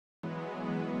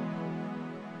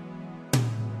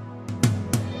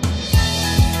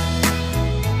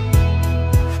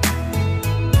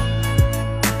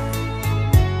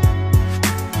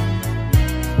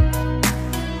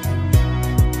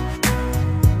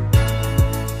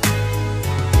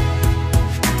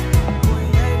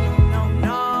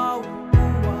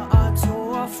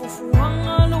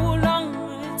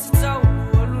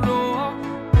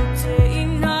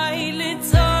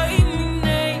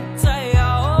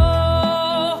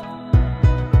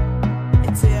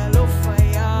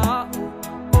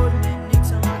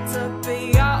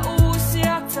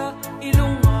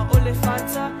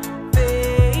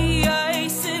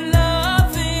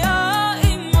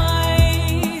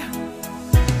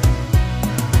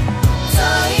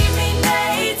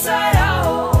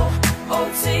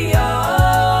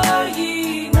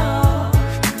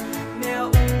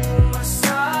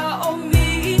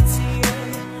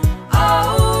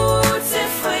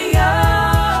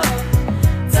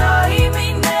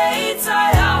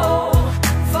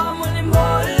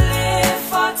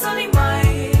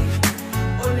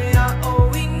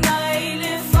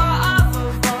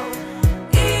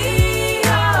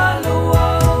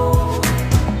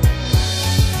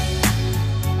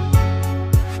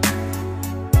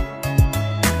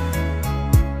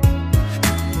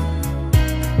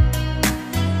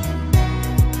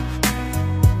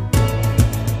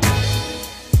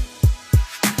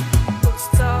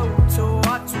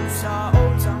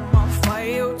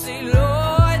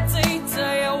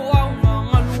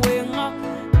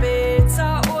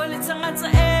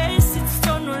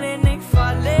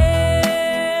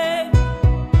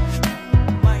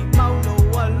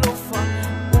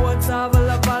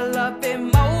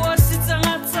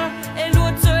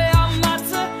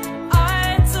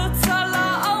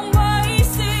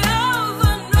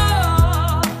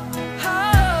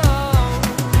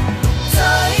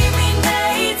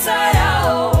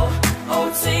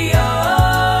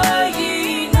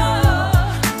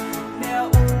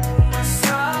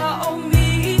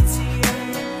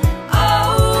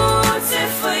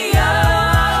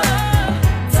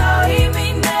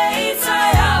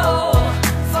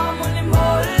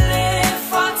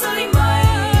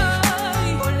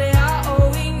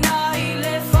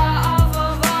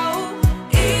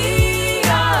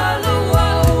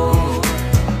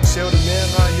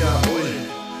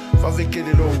ave ke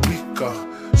le lo wika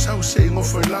sau se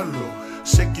ngofo lalo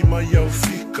seki mai au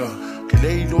fika ke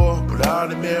leilo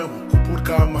pulane me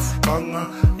kupurka mafukanga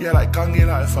ya lai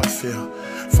kangela e fafea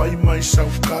fai mai sau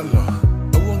kala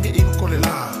awange inko le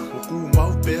la ku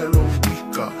mau pelo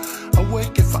wika awe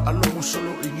ke fa alo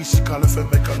solo ingisi kala fe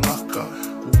me kanaka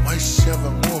ku mai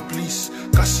siava ngo please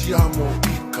kasi amo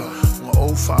wika ngo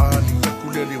o fa ali ya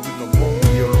kulele winga mo